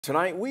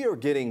Tonight, we are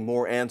getting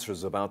more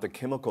answers about the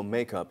chemical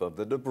makeup of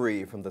the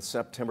debris from the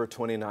September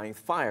 29th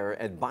fire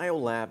at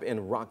BioLab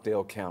in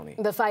Rockdale County.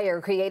 The fire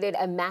created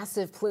a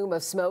massive plume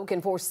of smoke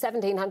and forced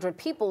 1,700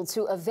 people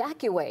to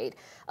evacuate.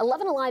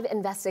 11 Alive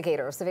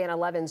investigator Savannah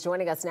Levins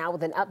joining us now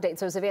with an update.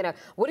 So, Savannah,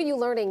 what are you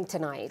learning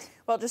tonight?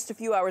 Well, just a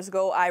few hours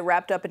ago, I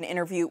wrapped up an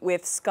interview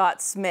with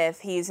Scott Smith.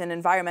 He's an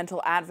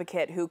environmental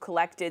advocate who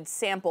collected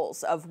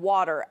samples of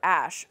water,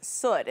 ash,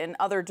 soot, and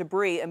other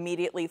debris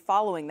immediately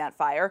following that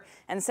fire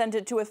and sent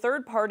it to a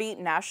third-party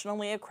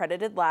nationally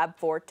accredited lab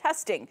for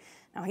testing.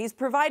 Now, he's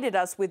provided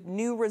us with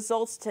new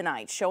results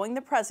tonight showing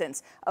the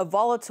presence of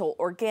volatile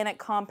organic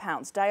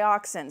compounds,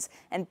 dioxins,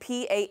 and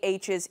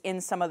PAHs in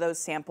some of those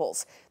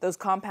samples. Those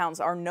compounds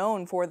are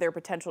known for their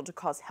potential to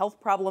cause health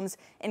problems,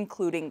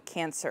 including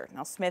cancer.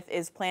 Now, Smith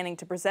is planning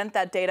to present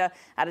that data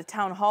at a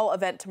town hall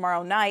event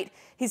tomorrow night.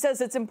 He says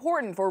it's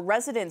important for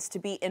residents to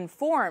be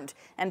informed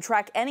and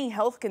track any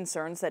health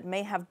concerns that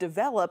may have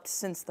developed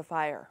since the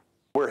fire.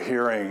 We're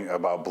hearing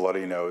about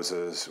bloody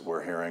noses,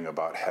 we're hearing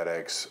about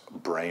headaches,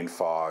 brain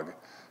fog,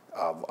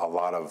 a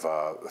lot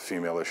of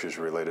female issues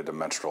related to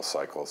menstrual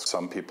cycles.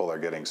 Some people are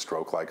getting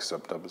stroke-like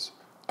symptoms.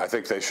 I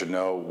think they should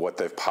know what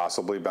they've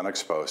possibly been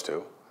exposed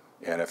to,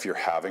 and if you're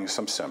having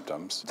some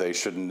symptoms, they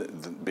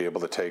shouldn't be able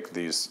to take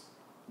these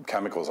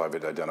chemicals I've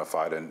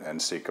identified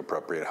and seek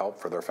appropriate help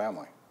for their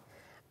family.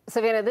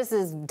 Savannah, this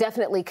is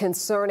definitely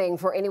concerning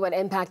for anyone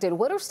impacted.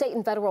 What are state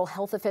and federal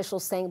health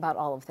officials saying about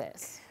all of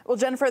this? Well,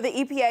 Jennifer, the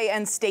EPA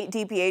and state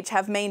DPH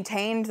have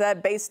maintained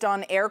that based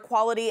on air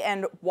quality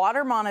and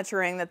water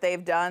monitoring that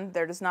they've done,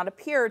 there does not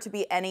appear to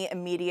be any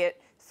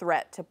immediate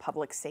threat to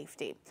public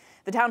safety.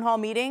 The town hall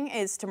meeting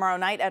is tomorrow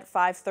night at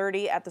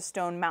 5:30 at the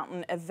Stone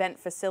Mountain Event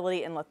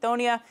Facility in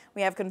Lithonia.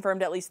 We have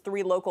confirmed at least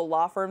 3 local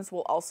law firms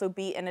will also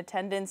be in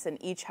attendance,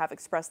 and each have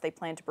expressed they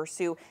plan to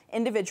pursue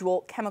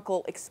individual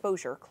chemical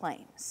exposure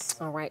claims.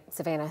 All right,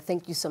 Savannah,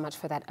 thank you so much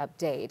for that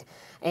update.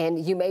 And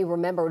you may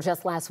remember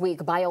just last week,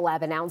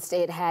 BioLab announced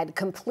it had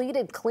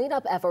completed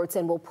cleanup efforts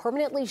and will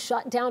permanently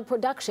shut down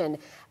production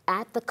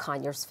at the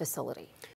Conyers facility.